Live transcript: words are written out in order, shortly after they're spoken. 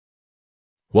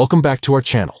Welcome back to our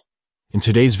channel. In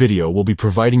today's video, we'll be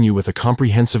providing you with a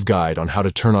comprehensive guide on how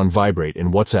to turn on Vibrate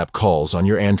in WhatsApp calls on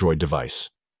your Android device.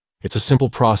 It's a simple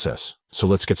process, so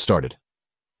let's get started.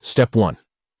 Step 1.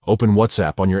 Open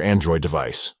WhatsApp on your Android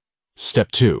device.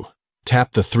 Step 2.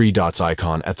 Tap the three dots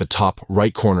icon at the top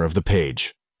right corner of the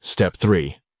page. Step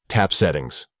 3. Tap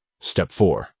Settings. Step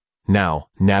 4. Now,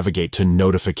 navigate to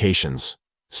Notifications.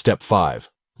 Step 5.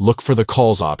 Look for the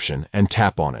Calls option and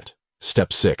tap on it.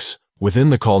 Step 6.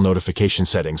 Within the call notification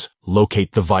settings,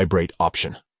 locate the Vibrate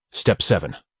option. Step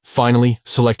 7. Finally,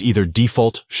 select either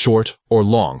default, short, or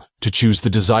long to choose the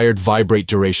desired Vibrate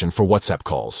duration for WhatsApp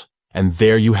calls. And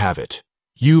there you have it.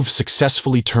 You've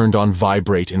successfully turned on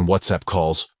Vibrate in WhatsApp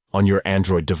calls on your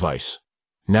Android device.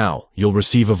 Now, you'll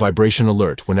receive a vibration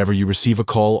alert whenever you receive a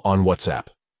call on WhatsApp.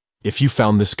 If you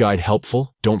found this guide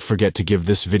helpful, don't forget to give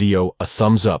this video a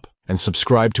thumbs up and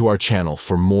subscribe to our channel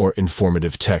for more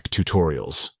informative tech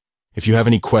tutorials. If you have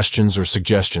any questions or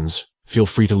suggestions, feel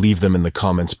free to leave them in the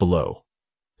comments below.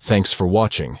 Thanks for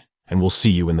watching, and we'll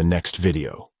see you in the next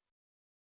video.